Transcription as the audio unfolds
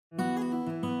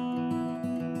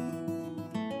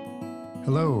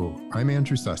Hello, I'm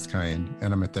Andrew Susskind,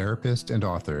 and I'm a therapist and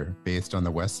author based on the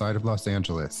west side of Los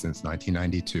Angeles since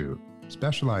 1992,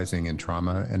 specializing in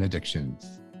trauma and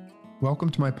addictions. Welcome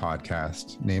to my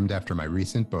podcast, named after my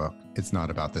recent book, It's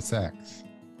Not About the Sex.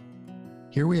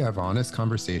 Here we have honest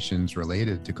conversations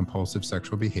related to compulsive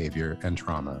sexual behavior and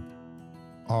trauma,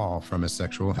 all from a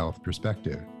sexual health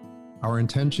perspective. Our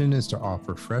intention is to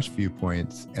offer fresh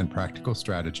viewpoints and practical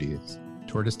strategies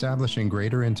toward establishing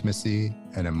greater intimacy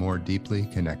and a more deeply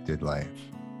connected life.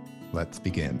 Let's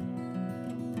begin.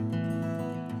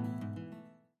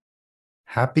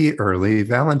 Happy early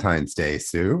Valentine's Day,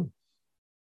 Sue.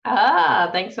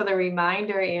 Thanks for the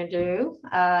reminder, Andrew.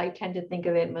 I tend to think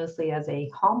of it mostly as a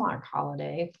Hallmark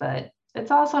holiday, but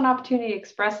it's also an opportunity to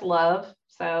express love.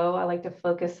 So I like to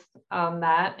focus on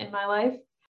that in my life.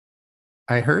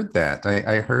 I heard that.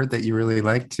 I heard that you really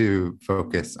like to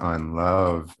focus on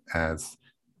love as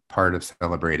part of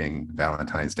celebrating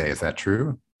Valentine's Day. Is that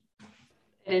true?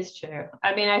 It is true.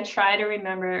 I mean, I try to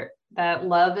remember that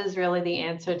love is really the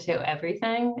answer to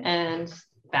everything. And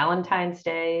Valentine's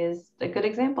Day is a good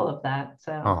example of that.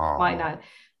 So why Oh, not?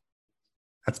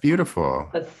 that's beautiful.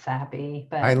 That's sappy,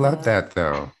 I but love that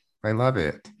though. I love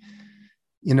it.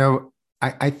 You know,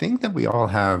 I think that we all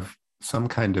have some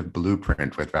kind of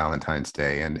blueprint with Valentine's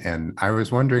Day. And I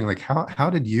was wondering, like, how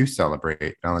did you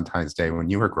celebrate Valentine's Day when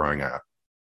you were growing up?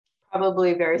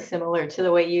 probably very similar to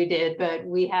the way you did, but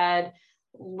we had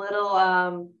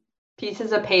little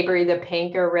pieces of paper, either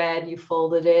pink or red. You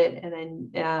folded it, and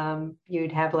then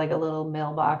you'd have like a little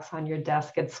mailbox on your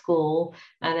desk at school,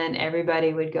 and then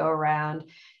everybody would go around.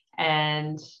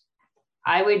 And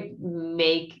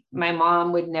my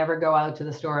mom would never go out to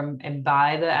the store and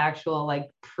buy the actual like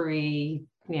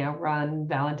run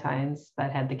Valentines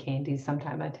that had the candies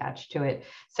sometime attached to it.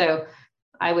 So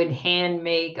I would hand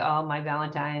make all my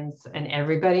Valentines, and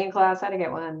everybody in class had to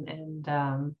get one. And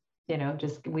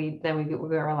just we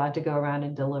were allowed to go around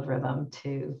and deliver them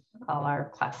to all our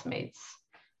classmates.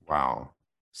 Wow.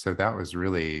 So that was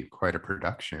really quite a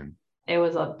production. It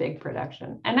was a big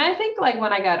production. And I think like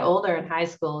when I got older in high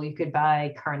school, you could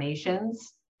buy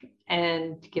carnations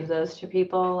and give those to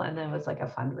people. And then it was like a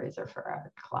fundraiser for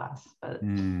our class. But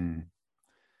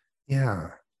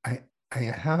Yeah, I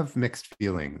have mixed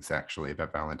feelings actually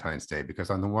about Valentine's Day because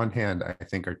on the one hand, I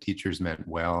think our teachers meant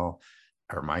well,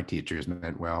 or my teachers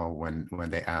meant well when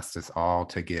they asked us all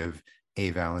to give a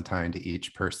Valentine to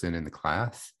each person in the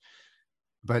class.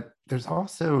 But there's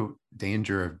also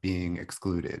danger of being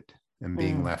excluded and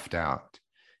being left out.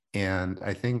 And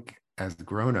I think as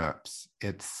grown-ups,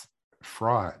 it's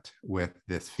fraught with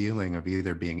this feeling of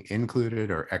either being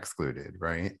included or excluded,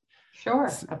 right?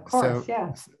 sure, of course, So,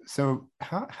 yeah. so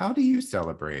how do you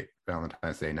celebrate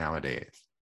Valentine's Day nowadays?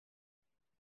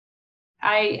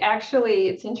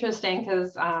 It's interesting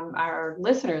because our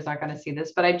listeners aren't going to see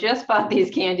this, but I just bought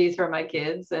these candies for my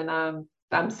kids, and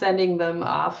I'm sending them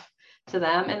off to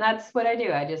them. And that's what I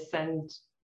do. I just send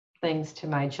things to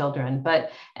my children.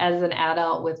 But as an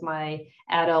adult with my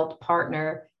adult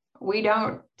partner, we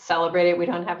don't celebrate it. We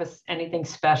don't have anything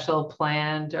special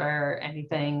planned or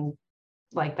anything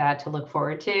like that to look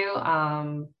forward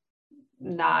to.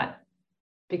 Not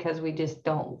because we just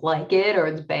don't like it or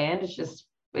it's banned. It's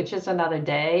just another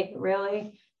day,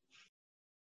 really.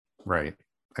 Right.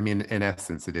 I mean, in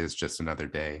essence, it is just another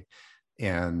day.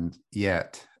 And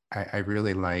yet, I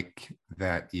really like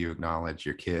that you acknowledge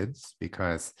your kids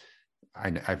because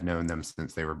I've known them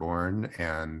since they were born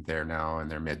and they're now in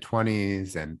their mid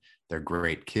 20s and they're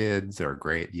great kids or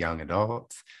great young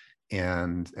adults.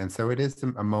 And so it is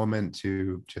a moment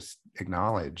to just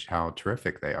acknowledge how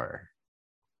terrific they are.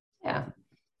 Yeah.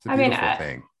 It's a I mean, beautiful I,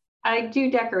 thing. I do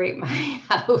decorate my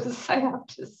house, I have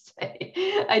to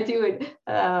say. I do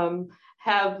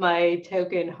have my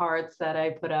token hearts that I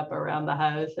put up around the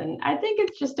house. And I think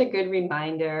it's just a good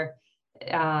reminder,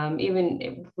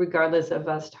 even regardless of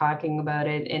us talking about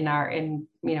it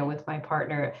with my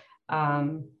partner,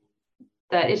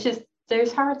 that it's just,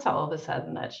 there's hearts all of a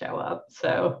sudden that show up.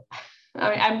 So I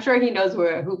mean, I'm sure he knows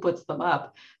who puts them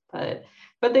up, but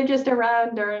they're just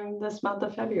around during this month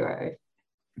of February.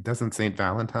 Doesn't St.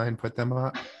 Valentine put them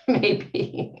up?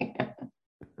 Maybe.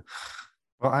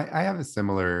 Well, I have a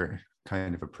similar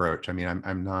kind of approach. I mean,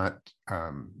 I'm not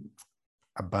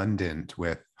abundant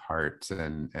with hearts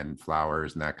and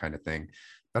flowers and that kind of thing,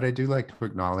 but I do like to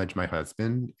acknowledge my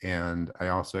husband, and I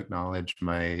also acknowledge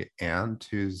my aunt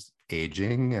who's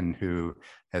aging and who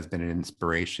has been an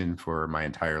inspiration for my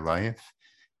entire life.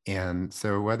 And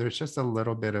so whether it's just a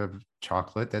little bit of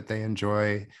chocolate that they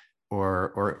enjoy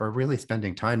or really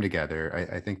spending time together,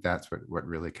 I think that's what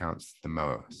really counts the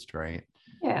most, right?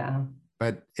 Yeah.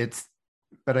 But it's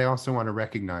but I also want to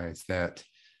recognize that,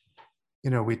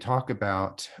 we talk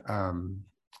about,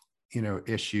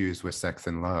 issues with sex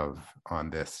and love on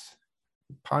this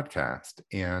podcast.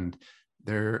 And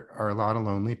there are a lot of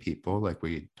lonely people, like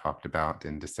we talked about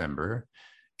in December.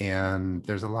 And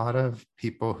there's a lot of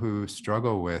people who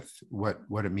struggle with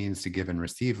what it means to give and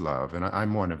receive love. And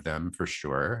I'm one of them for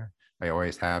sure. I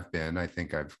always have been. I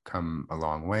think I've come a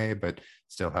long way, but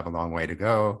still have a long way to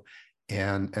go.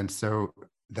 And so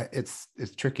that it's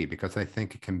tricky, because I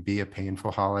think it can be a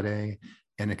painful holiday,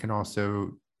 and it can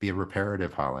also be a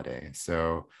reparative holiday.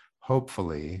 So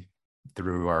hopefully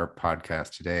through our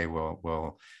podcast today,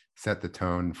 we'll set the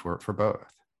tone for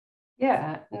both.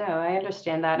 Yeah, no, I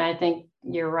understand that. And I think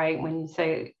you're right when you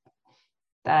say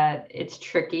that it's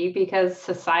tricky, because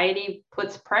society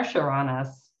puts pressure on us.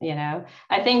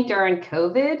 I think during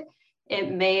COVID,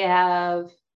 it may have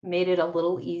made it a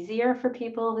little easier for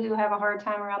people who have a hard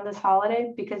time around this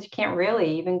holiday, because you can't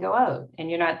really even go out, and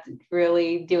you're not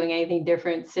really doing anything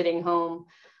different, sitting home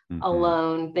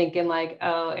alone, thinking like,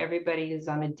 oh, everybody who's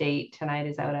on a date tonight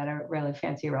is out at a really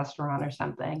fancy restaurant or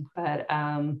something. But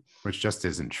which just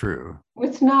isn't true.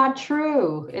 It's not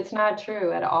true. It's not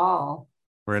true at all.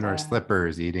 We're in our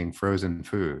slippers eating frozen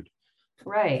food.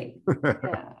 Right.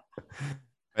 Yeah.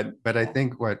 But I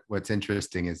think what's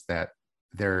interesting is that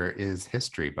there is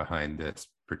history behind this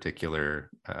particular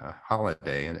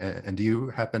holiday. And do you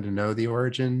happen to know the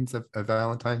origins of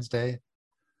Valentine's Day?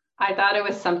 I thought it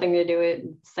was something to do with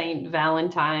Saint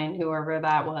Valentine, whoever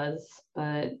that was.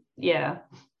 But yeah,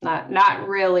 not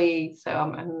really. So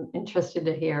I'm interested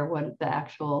to hear what the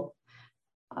actual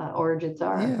origins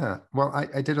are. Yeah. Well,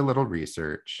 I did a little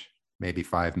research, maybe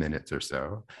 5 minutes or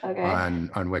so, on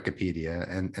Wikipedia.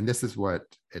 And this is what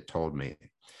it told me.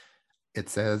 It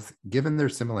says, given their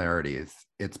similarities,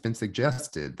 it's been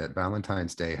suggested that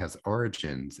Valentine's Day has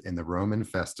origins in the Roman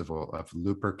festival of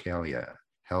Lupercalia,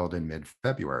 held in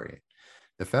mid-February.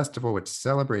 The festival, which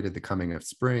celebrated the coming of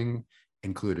spring,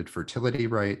 included fertility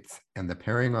rites and the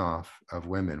pairing off of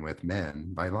women with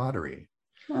men by lottery.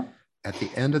 Huh. At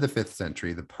the end of the 5th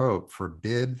century, the Pope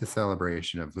forbid the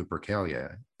celebration of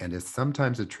Lupercalia, and is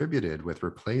sometimes attributed with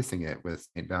replacing it with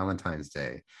St. Valentine's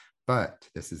Day. But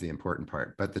this is the important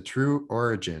part. But the true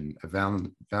origin of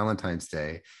Valentine's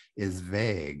Day is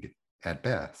vague at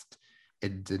best.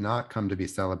 It did not come to be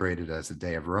celebrated as a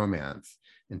day of romance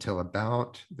until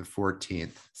about the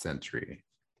 14th century.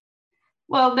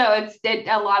 Well, no,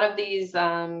 a lot of these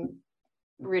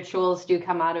rituals do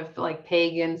come out of like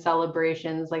pagan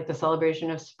celebrations, like the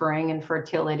celebration of spring and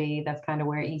fertility. That's kind of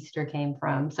where Easter came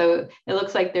from. So it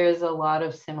looks like there's a lot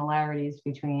of similarities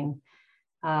between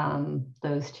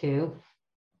those two.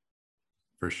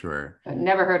 For sure. I've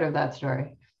never heard of that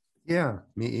story. Yeah,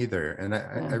 me either. And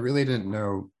I really didn't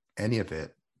know any of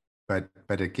it, but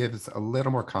it gives a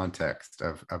little more context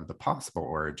of the possible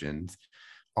origins,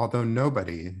 although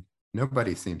nobody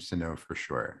seems to know for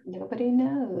sure. Nobody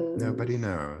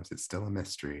knows. It's still a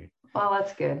mystery. Well,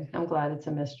 that's good. I'm glad it's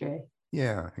a mystery.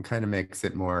 Yeah, it kind of makes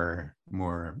it more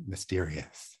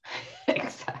mysterious.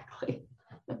 Exactly.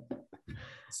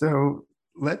 So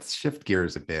let's shift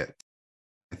gears a bit.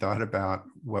 I thought about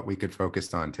what we could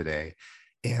focus on today,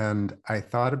 and I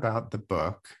thought about the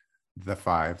book, The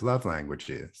 5 Love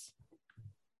Languages.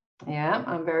 Yeah,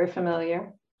 I'm very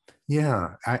familiar.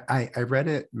 Yeah, I read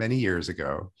it many years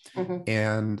ago,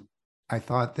 and I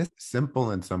thought this is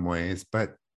simple in some ways,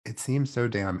 but it seems so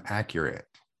damn accurate.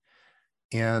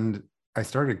 And I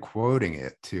started quoting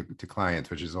it to clients,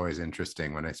 which is always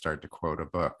interesting when I start to quote a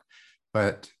book.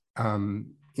 But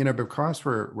because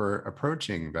we're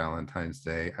approaching Valentine's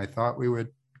Day, I thought we would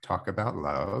talk about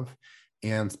love,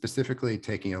 and specifically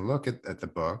taking a look at the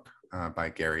book by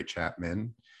Gary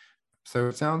Chapman. So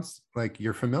it sounds like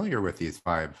you're familiar with these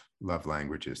 5 love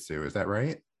languages, Sue. Is that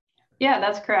right? Yeah,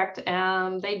 that's correct.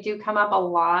 They do come up a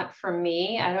lot for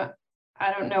me. I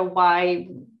don't know why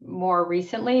more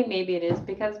recently. Maybe it is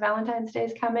because Valentine's Day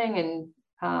is coming, and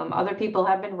other people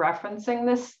have been referencing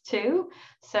this too.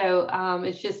 So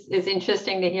it's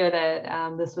interesting to hear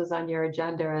that this was on your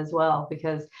agenda as well,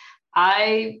 because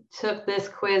I took this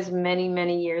quiz many,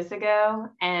 many years ago.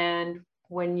 And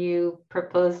when you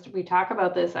proposed we talk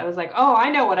about this, I was like, oh, I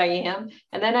know what I am.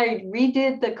 And then I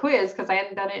redid the quiz because I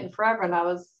hadn't done it in forever, and I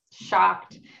was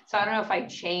shocked. So I don't know if I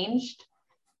changed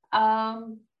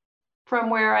from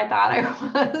where I thought I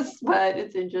was, but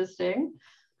it's interesting.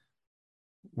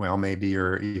 Well, maybe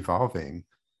you're evolving.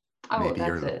 Oh, maybe that's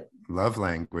your it. Love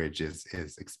language is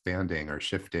expanding or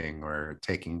shifting or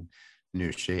taking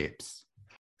new shapes.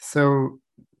 So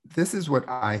this is what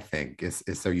I think is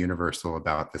so universal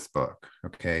about this book.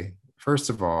 Okay. First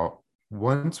of all,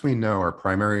 once we know our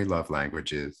primary love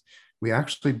languages, we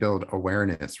actually build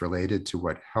awareness related to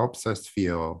what helps us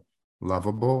feel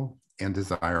lovable and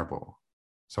desirable.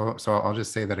 So I'll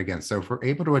just say that again. So if we're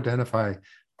able to identify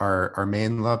our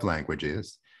main love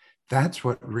languages, that's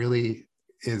what really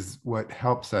is what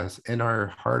helps us in our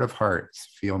heart of hearts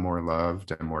feel more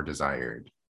loved and more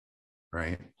desired,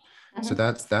 right? So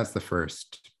Mhm. that's the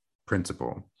first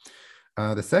principle.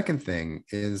 The second thing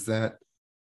is that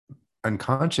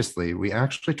unconsciously, we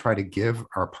actually try to give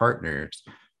our partners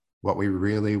what we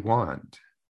really want.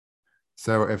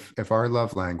 So if our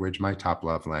love language, my top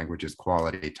love language is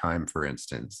quality time, for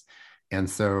instance, and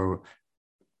so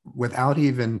without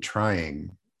even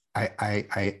trying,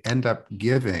 I end up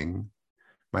giving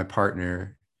my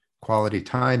partner quality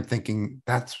time, thinking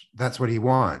that's what he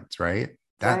wants, right?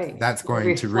 Right. That's You're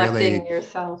going to reflecting really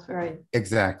yourself, right?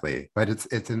 exactly, but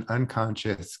it's an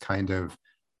unconscious kind of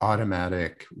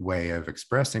automatic way of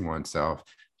expressing oneself,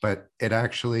 but it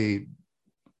actually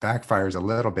backfires a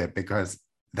little bit because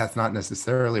that's not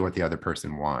necessarily what the other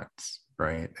person wants,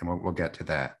 right? And we'll get to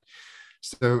that.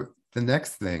 So the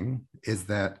next thing is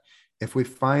that if we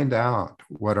find out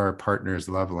what our partner's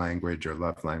love language or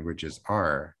love languages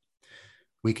are,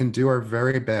 we can do our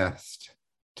very best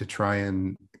to try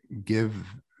and give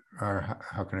our,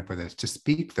 how can I put this, to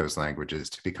speak those languages,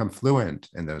 to become fluent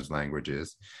in those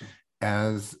languages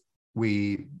as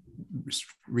we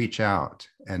reach out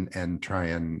and try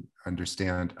and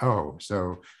understand, oh,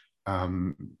 so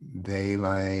they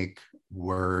like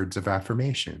words of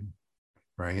affirmation,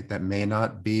 right? That may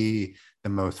not be the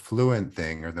most fluent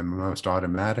thing or the most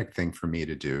automatic thing for me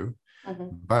to do, Mhm.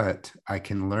 but I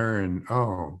can learn,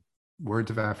 oh,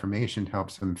 words of affirmation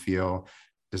helps them feel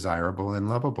desirable and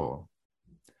lovable.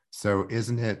 So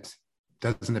doesn't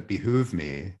it behoove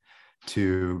me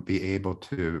to be able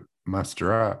to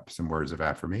muster up some words of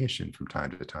affirmation from time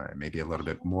to time, maybe a little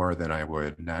bit more than I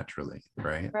would naturally,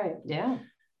 right? Right. Yeah.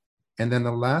 And then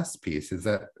the last piece is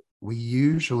that we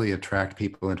usually attract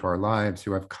people into our lives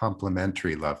who have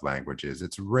complementary love languages.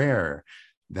 It's rare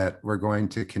that we're going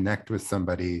to connect with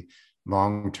somebody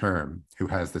long term who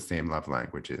has the same love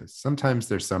languages. Sometimes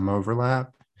there's some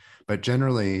overlap, but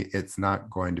generally it's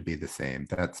not going to be the same.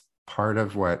 That's part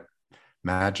of what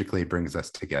magically brings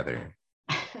us together.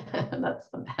 That's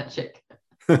the magic.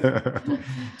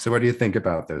 So what do you think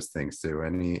about those things, Sue?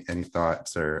 Any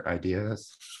thoughts or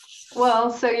ideas?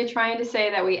 Well, so you're trying to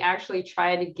say that we actually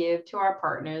try to give to our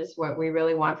partners what we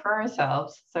really want for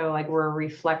ourselves. So, like, we're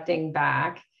reflecting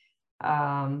back,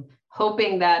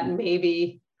 hoping that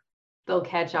maybe they'll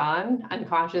catch on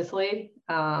unconsciously.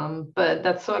 But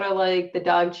that's sort of like the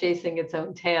dog chasing its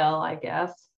own tail, I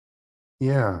guess.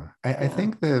 Yeah, I Yeah.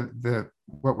 think the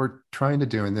what we're trying to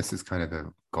do, and this is kind of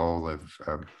the goal of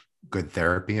good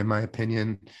therapy, in my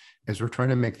opinion, is we're trying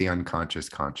to make the unconscious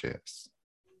conscious,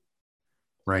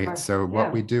 right? Sure. So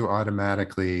what we Yeah. do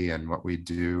automatically and what we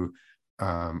do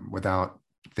without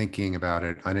thinking about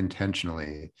it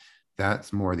unintentionally,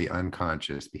 that's more the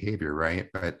unconscious behavior, right?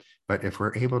 But if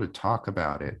we're able to talk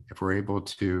about it, if we're able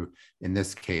to, in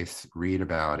this case, read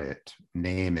about it,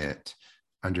 name it,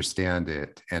 understand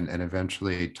it, and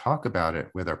eventually talk about it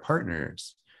with our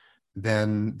partners,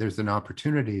 then there's an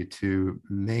opportunity to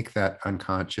make that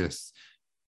unconscious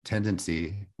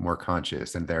tendency more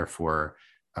conscious and therefore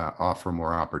offer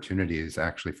more opportunities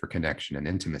actually for connection and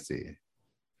intimacy.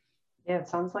 Yeah. It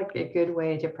sounds like a good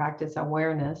way to practice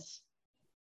awareness.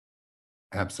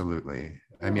 Absolutely.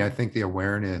 I mean, I Yeah. think the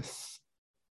awareness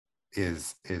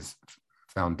is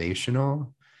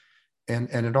foundational, and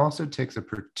it also takes a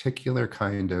particular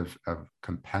kind of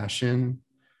compassion,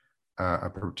 a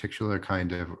particular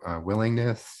kind of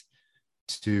willingness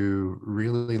to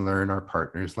really learn our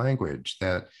partner's language.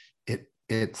 That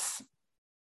it's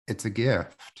a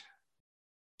gift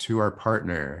to our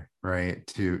partner, right?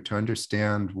 To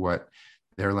understand what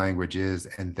their language is,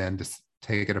 and then to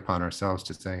take it upon ourselves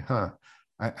to say, huh,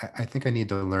 I think I need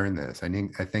to learn this. I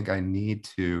think I need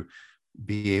to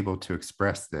be able to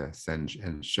express this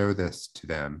and show this to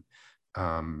them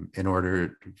in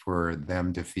order for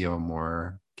them to feel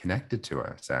more connected to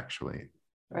us, actually.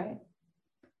 Right.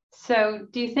 So,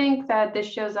 do you think that this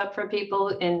shows up for people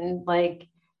in like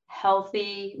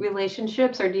healthy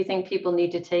relationships, or do you think people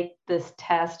need to take this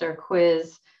test or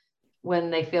quiz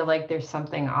when they feel like there's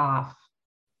something off?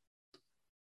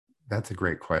 That's a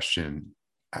great question.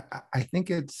 I think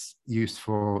it's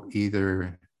useful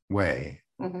either way,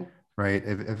 Hmm. right?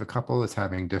 If a couple is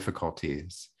having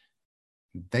difficulties,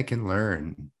 they can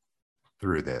learn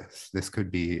through this. This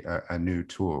could be a new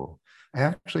tool. I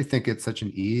actually think it's such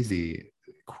an easy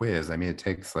quiz. I mean, it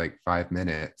takes like 5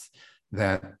 minutes.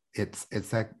 that it's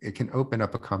that it can open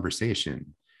up a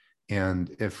conversation.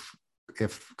 And if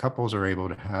couples are able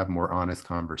to have more honest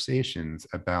conversations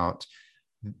about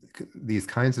these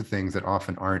kinds of things that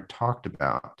often aren't talked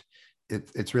about,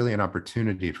 it's really an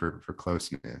opportunity for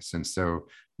closeness. And so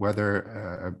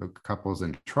whether a couple's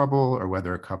in trouble or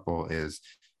whether a couple is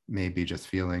maybe just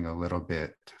feeling a little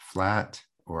bit flat,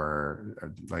 or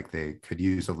like they could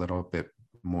use a little bit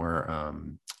more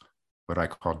what I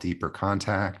call deeper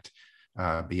contact,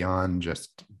 beyond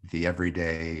just the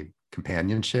everyday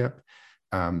companionship.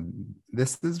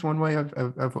 This is one way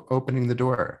of opening the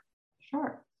door.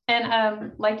 Sure.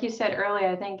 And like you said earlier,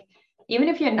 I think even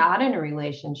if you're not in a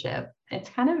relationship, it's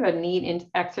kind of a neat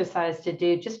exercise to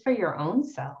do just for your own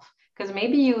self. Because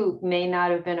maybe you may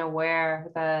not have been aware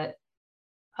that,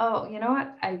 oh, you know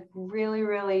what? I really,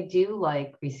 really do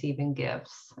like receiving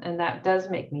gifts. And that does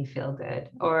make me feel good.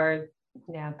 Or,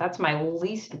 yeah, that's my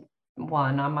least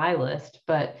one on my list.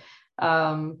 But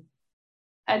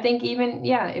I think even,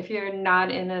 yeah, if you're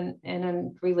not in a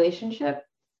relationship,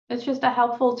 it's just a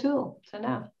helpful tool to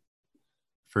know.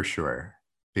 For sure.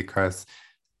 Because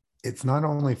it's not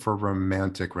only for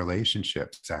romantic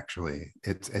relationships, actually,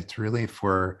 it's really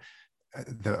for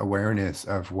the awareness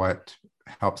of what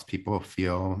helps people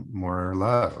feel more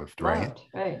loved, right?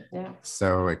 Right. Yeah.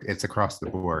 So it's across the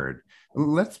board.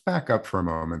 Let's back up for a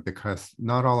moment, because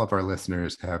not all of our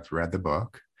listeners have read the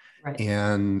book. Right.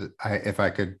 And if I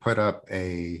could put up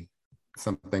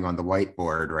something on the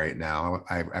whiteboard right now,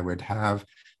 I would have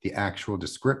the actual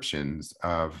descriptions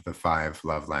of the 5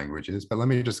 love languages, but let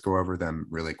me just go over them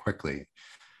really quickly.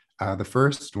 The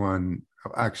first one,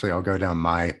 actually, I'll go down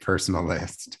my personal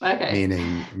list, Okay.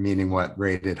 meaning what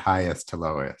rated highest to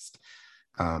lowest.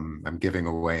 I'm giving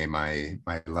away my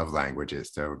love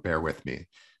languages, so bear with me.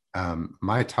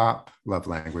 My top love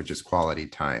language is quality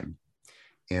time.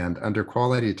 And under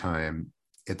quality time,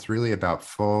 it's really about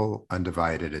full,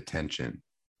 undivided attention,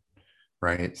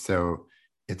 right? So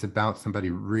it's about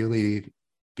somebody really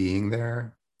being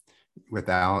there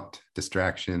without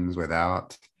distractions,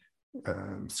 without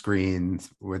screens,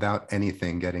 without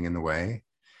anything getting in the way.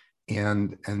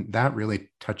 And that really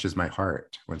touches my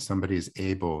heart when somebody's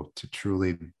able to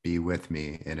truly be with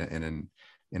me in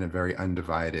a very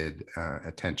undivided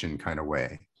attention kind of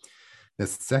way. The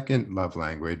second love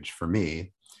language for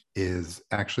me is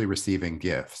actually receiving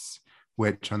gifts,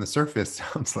 which on the surface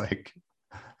sounds like,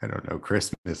 I don't know,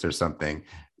 Christmas or something,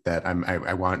 that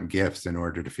I want gifts in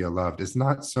order to feel loved. It's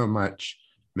not so much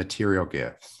material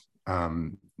gifts.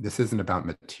 This isn't about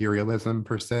materialism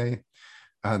per se.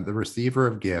 The receiver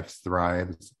of gifts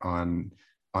thrives on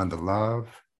the love,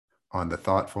 on the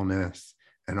thoughtfulness,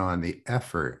 and on the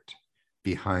effort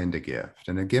behind a gift.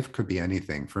 And a gift could be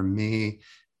anything. For me,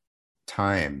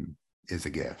 time is a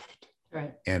gift.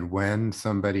 Right. And when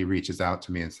somebody reaches out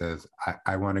to me and says,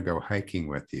 I want to go hiking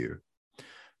with you,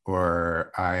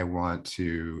 or I want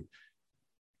to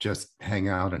just hang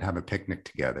out and have a picnic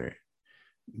together,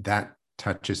 that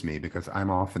touches me, because I'm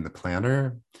often the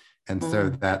planner. And so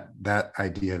that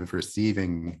idea of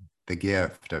receiving the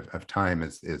gift of time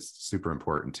is super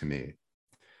important to me.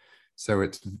 So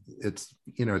it's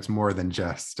it's more than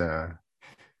just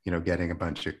getting a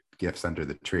bunch of gifts under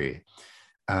the tree.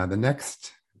 The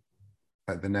next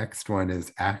one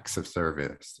is acts of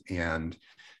service. And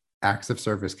acts of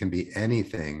service can be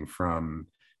anything from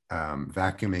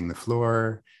vacuuming the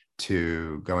floor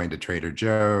to going to Trader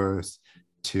Joe's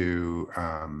to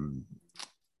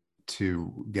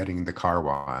getting the car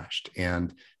washed.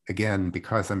 And again,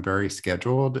 because I'm very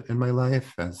scheduled in my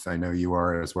life, as I know you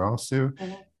are as well, Sue,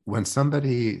 when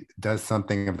somebody does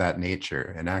something of that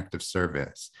nature, an act of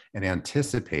service, and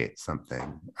anticipates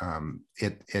something,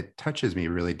 it touches me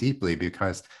really deeply,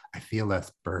 because I feel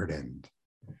less burdened.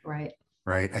 Right.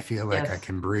 Right. I feel like I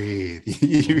can breathe.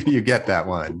 You get that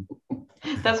one.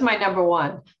 That's my number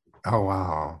one. Oh,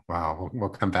 wow. We'll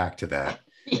come back to that.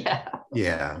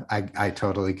 Yeah, I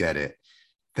totally get it.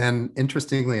 Then,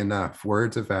 interestingly enough,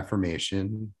 words of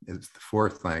affirmation is the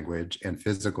 4th language, and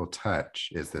physical touch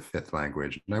is the 5th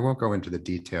language. And I won't go into the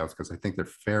details, because I think they're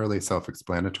fairly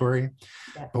self-explanatory.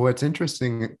 Yeah. But what's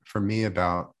interesting for me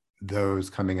about those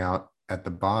coming out at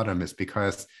the bottom is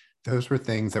because those were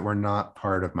things that were not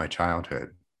part of my childhood.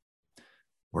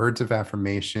 Words of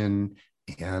affirmation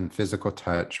and physical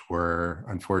touch were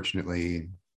unfortunately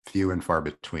few and far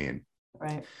between.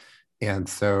 Right. And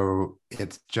so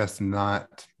it's just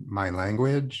not my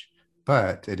language,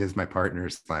 but it is my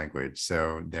partner's language.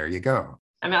 So there you go.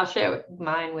 I mean, I'll share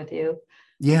mine with you.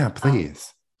 Yeah,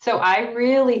 please. So I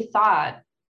really thought,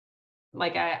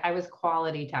 like, I was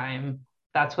quality time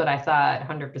that's what I thought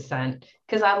 100%.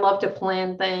 Because I love to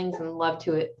plan things and love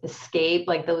to escape.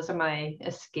 Like those are my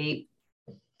escape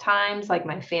times, like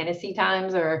my fantasy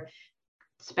times, or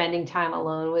spending time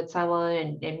alone with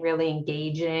someone and really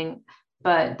engaging.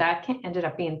 But that ended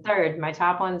up being third. My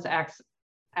top one's acts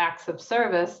of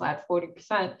service at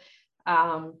 40%,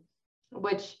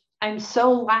 which I'm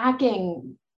so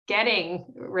lacking getting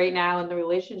right now in the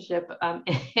relationship. And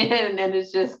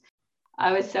it's just,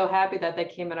 I was so happy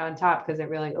that came out on top, because it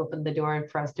really opened the door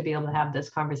for us to be able to have this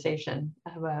conversation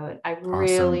about, I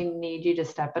really Awesome. need you to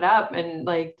step it up. And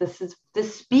like, this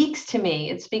speaks to me.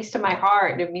 It speaks to my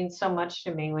heart. It means so much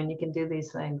to me when you can do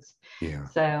these things. Yeah.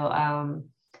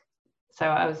 So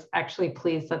I was actually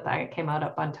pleased that came out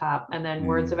up on top. And then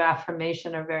words of Mm.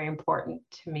 affirmation are very important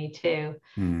to me too.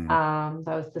 Mm.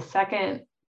 That was the second.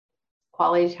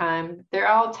 Quality time. They're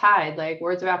all tied, like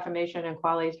words of affirmation and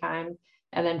quality time.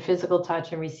 And then physical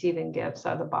touch and receiving gifts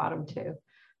are the bottom two.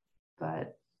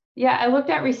 But yeah, I looked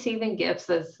at receiving gifts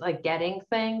as like getting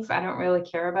things. I don't really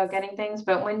care about getting things.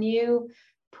 But when you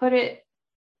put it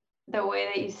the way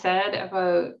that you said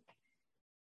about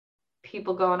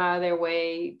people going out of their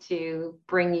way to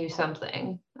bring you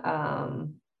something,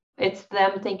 it's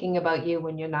them thinking about you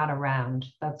when you're not around.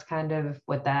 That's kind of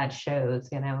what that shows,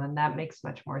 and that makes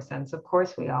much more sense. Of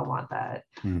course, we all want that,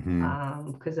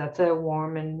 Mm-hmm. because that's a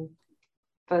warm and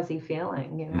fuzzy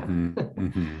feeling, Mm-hmm.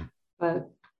 Mm-hmm.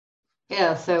 But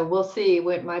yeah, so we'll see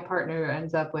what my partner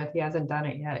ends up with. He hasn't done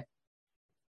it yet.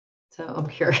 So I'm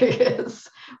curious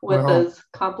what Well, those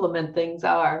compliment things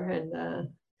are, and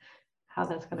how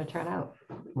that's going to turn out.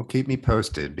 well, keep me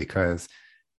posted, because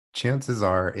chances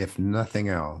are, if nothing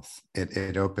else,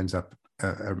 it opens up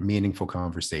a meaningful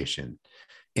conversation.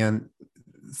 And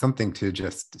something to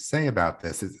just say about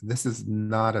this is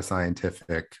not a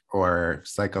scientific or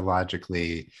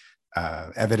psychologically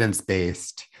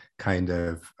evidence-based kind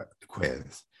of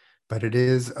quiz, but it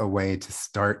is a way to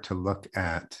start to look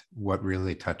at what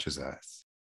really touches us.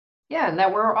 Yeah, and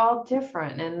that we're all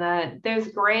different, and that there's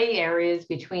gray areas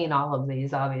between all of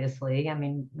these, obviously. I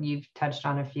mean, you've touched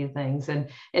on a few things, and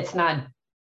it's not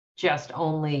just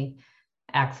only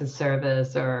acts of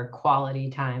service or quality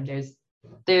time.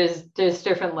 There's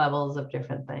different levels of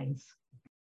different things.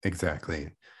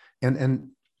 Exactly. And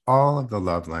all of the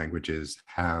love languages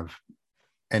have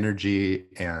energy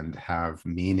and have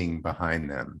meaning behind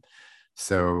them.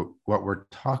 So what we're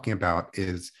talking about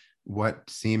is what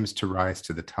seems to rise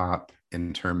to the top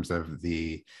in terms of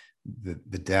the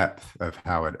depth of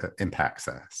how it impacts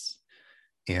us.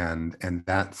 And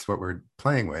that's what we're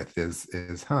playing with is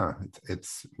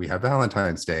it's we have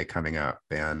Valentine's Day coming up,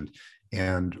 and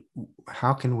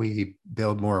how can we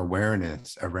build more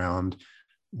awareness around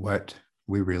what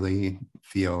we really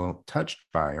feel touched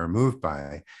by or moved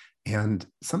by. And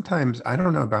sometimes, I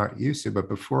don't know about you, Sue, but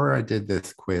before I did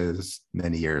this quiz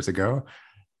many years ago,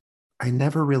 I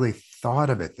never really thought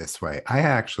of it this way. I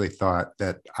actually thought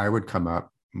that I would come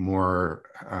up more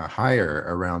higher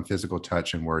around physical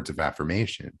touch and words of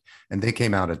affirmation, and they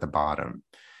came out at the bottom.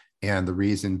 And the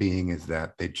reason being is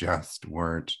that they just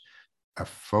weren't a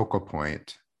focal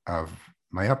point of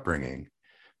my upbringing,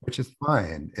 which is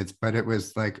fine. But it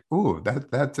was like, ooh,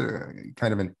 that's a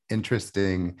kind of an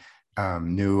interesting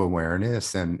new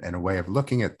awareness and a way of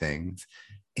looking at things.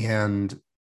 And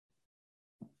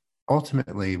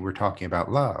ultimately, we're talking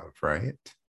about love, right?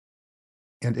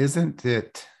 And isn't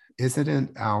it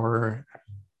our,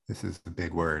 this is a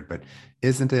big word, but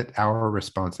isn't it our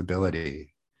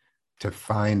responsibility to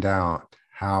find out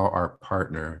how our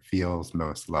partner feels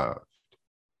most loved?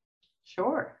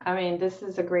 Sure. I mean, this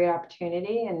is a great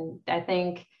opportunity. And I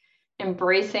think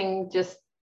embracing just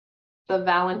the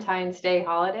Valentine's Day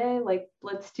holiday, like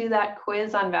let's do that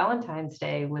quiz on Valentine's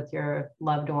Day with your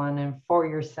loved one and for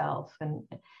yourself,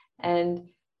 and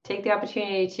take the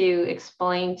opportunity to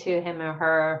explain to him or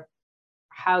her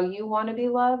how you want to be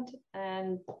loved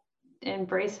and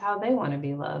embrace how they want to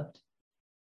be loved.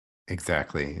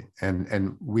 Exactly.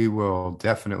 And we will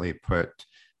definitely put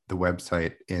the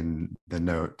website in the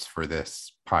notes for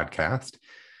this podcast.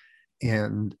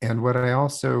 And what I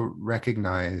also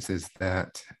recognize is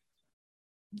that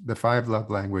the five love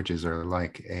languages are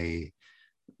like a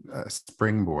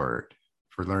springboard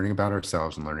for learning about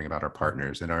ourselves and learning about our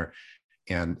partners and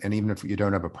even if you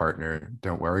don't have a partner,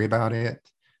 don't worry about it.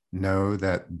 Know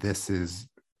that this is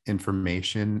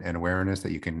information and awareness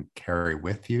that you can carry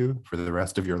with you for the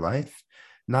rest of your life,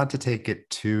 not to take it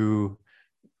too,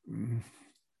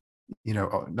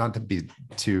 not to be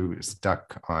too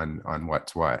stuck on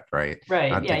what's what, right?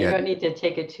 Right. Not to Yeah, you get don't need to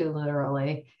take it too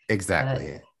literally. But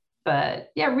exactly.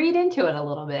 but yeah, read into it a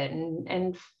little bit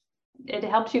and it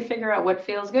helps you figure out what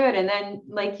feels good. And then,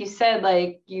 like you said,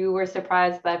 like you were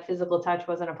surprised that physical touch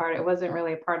wasn't a part, it wasn't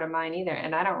really a part of mine either.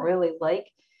 And I don't really like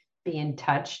being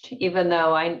touched, even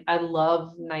though I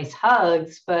love nice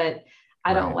hugs, but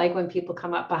I don't Right. like when people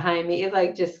come up behind me. It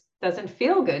like just doesn't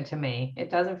feel good to me. It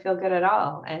doesn't feel good at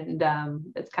all. And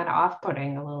it's kind of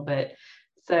off-putting a little bit.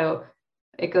 So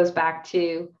it goes back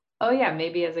to, oh yeah,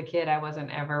 maybe as a kid I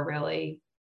wasn't ever really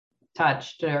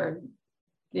touched or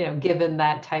given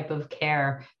that type of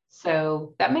care.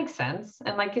 So that makes sense.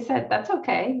 And like you said, that's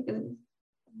okay.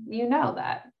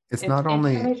 That It's it's not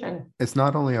only information. it's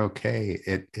not only okay,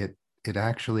 it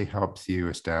actually helps you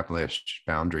establish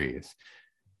boundaries.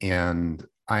 And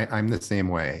I'm the same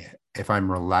way. If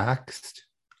I'm relaxed,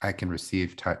 I can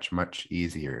receive touch much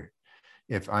easier.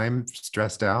 If I'm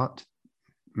stressed out,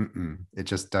 it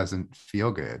just doesn't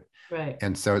feel good. Right.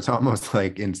 And so it's almost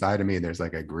like inside of me, there's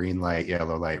like a green light,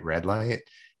 yellow light, red light.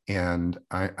 And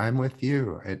I'm with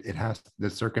you. It has the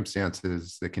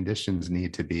circumstances, the conditions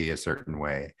need to be a certain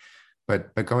way.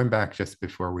 But going back just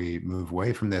before we move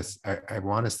away from this, I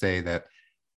want to say that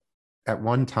at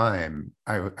one time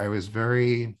I was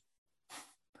very,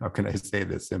 how can I say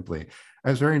this simply? I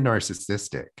was very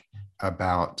narcissistic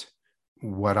about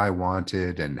what I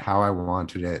wanted and how I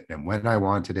wanted it and when I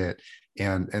wanted it.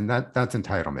 And that's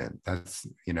entitlement. That's,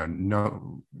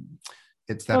 no,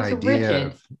 it's It's that also idea rigid.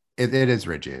 of it is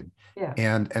rigid. Yeah.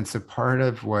 And so part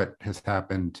of what has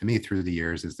happened to me through the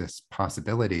years is this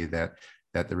possibility that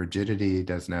the rigidity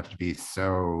doesn't have to be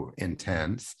so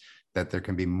intense, that there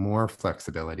can be more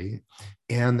flexibility,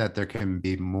 and that there can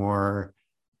be more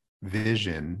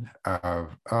vision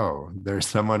of, oh, there's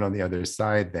someone on the other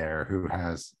side there who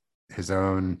has his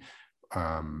own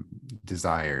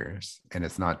desires, and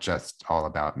it's not just all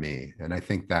about me. And I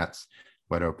think that's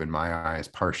what opened my eyes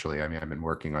partially. I mean, I've been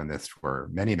working on this for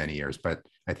many, many years, but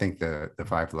I think the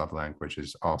five love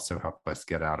languages also help us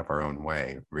get out of our own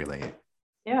way, really.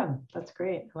 Yeah, that's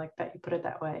great. I like that you put it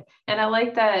that way. And I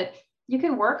like that you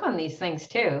can work on these things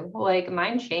too. Like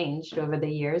mine changed over the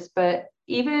years, but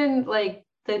even like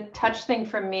the touch thing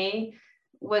for me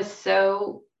was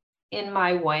so in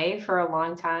my way for a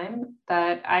long time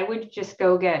that I would just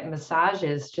go get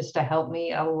massages just to help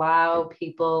me allow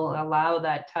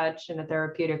that touch in a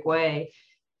therapeutic way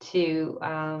to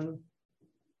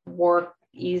work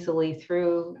easily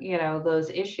through, those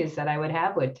issues that I would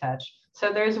have with touch.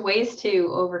 So there's ways to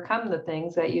overcome the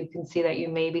things that you can see that you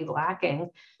may be lacking,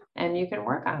 and you can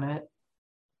work on it.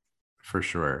 For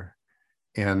sure.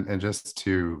 And just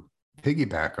to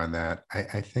piggyback on that,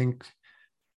 I think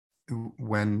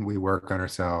when we work on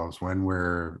ourselves, when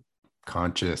we're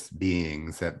conscious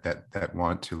beings that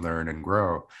want to learn and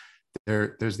grow,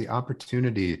 there's the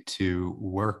opportunity to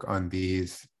work on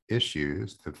these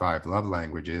issues, the five love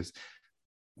languages,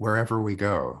 wherever we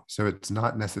go. So it's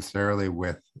not necessarily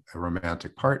with a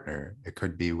romantic partner. It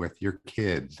could be with your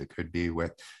kids. It could be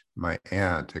with my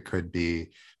aunt. It could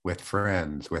be with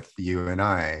friends, with you and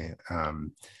I.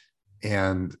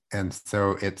 And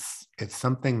so it's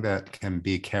something that can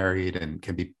be carried and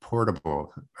can be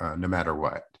portable, no matter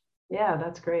what. Yeah,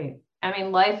 that's great. I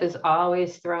mean, life is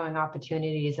always throwing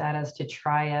opportunities at us to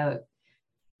try out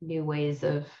new ways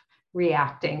of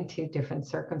reacting to different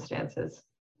circumstances.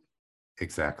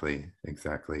 Exactly.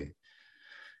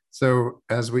 So,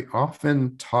 as we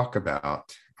often talk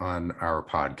about on our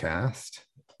podcast,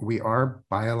 we are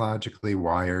biologically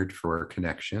wired for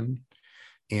connection,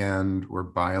 and we're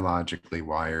biologically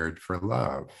wired for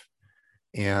love.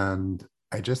 And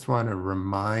I just want to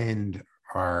remind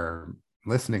our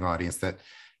listening audience that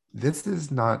this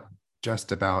is not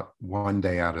just about one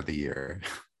day out of the year,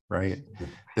 right?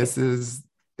 This is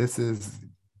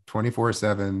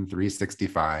 24/7,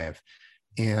 365.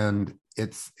 And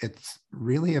it's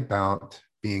really about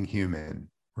being human,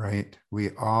 right?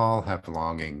 We all have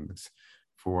longings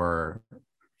for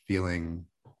feeling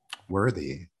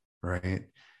worthy, right?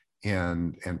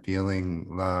 And feeling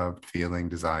loved, feeling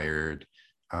desired,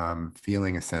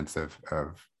 feeling a sense of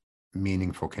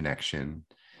meaningful connection.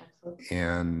 Absolutely.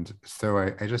 And so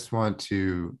I just want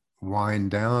to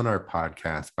wind down our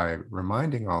podcast by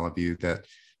reminding all of you that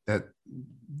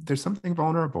there's something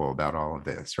vulnerable about all of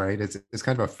this, right? It's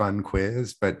kind of a fun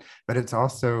quiz, but it's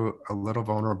also a little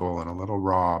vulnerable and a little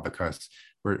raw, because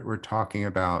we're talking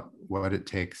about what it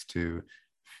takes to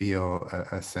feel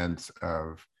a sense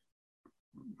of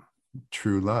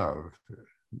true love.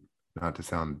 Not to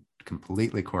sound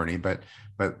completely corny, but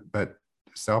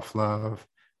self-love,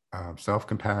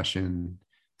 self-compassion,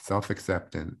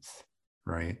 self-acceptance,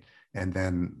 right? And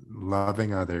then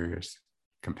loving others,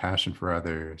 compassion for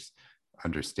others,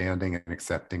 understanding and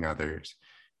accepting others.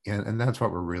 And that's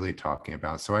what we're really talking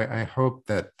about. So I hope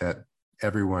that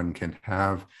everyone can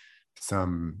have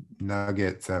some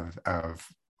nuggets of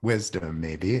wisdom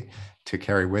maybe to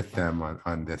carry with them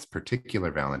on this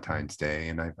particular Valentine's Day.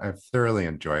 And I've thoroughly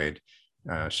enjoyed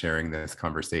sharing this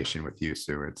conversation with you,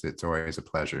 Sue. It's always a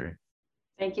pleasure.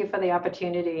 Thank you for the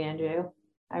opportunity, Andrew.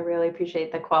 I really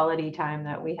appreciate the quality time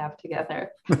that we have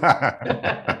together.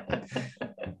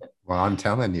 Well, I'm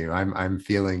telling you, I'm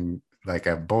feeling like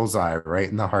a bullseye right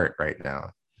in the heart right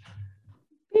now.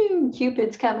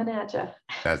 Cupid's coming at you.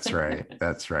 That's right.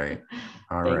 That's right.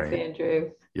 All Thanks, right.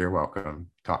 Andrew. You're welcome.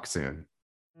 Talk soon.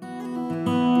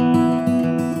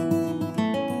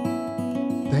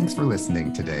 Thanks for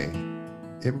listening today.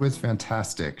 It was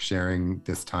fantastic sharing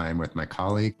this time with my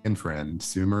colleague and friend,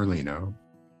 Sue Merlino,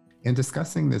 and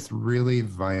discussing this really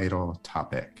vital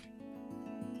topic.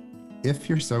 If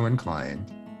you're so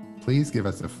inclined, please give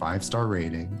us a 5-star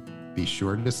rating, be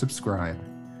sure to subscribe,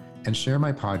 and share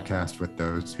my podcast with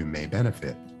those who may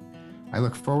benefit. I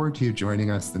look forward to you joining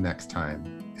us the next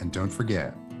time, and don't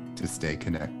forget to stay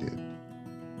connected.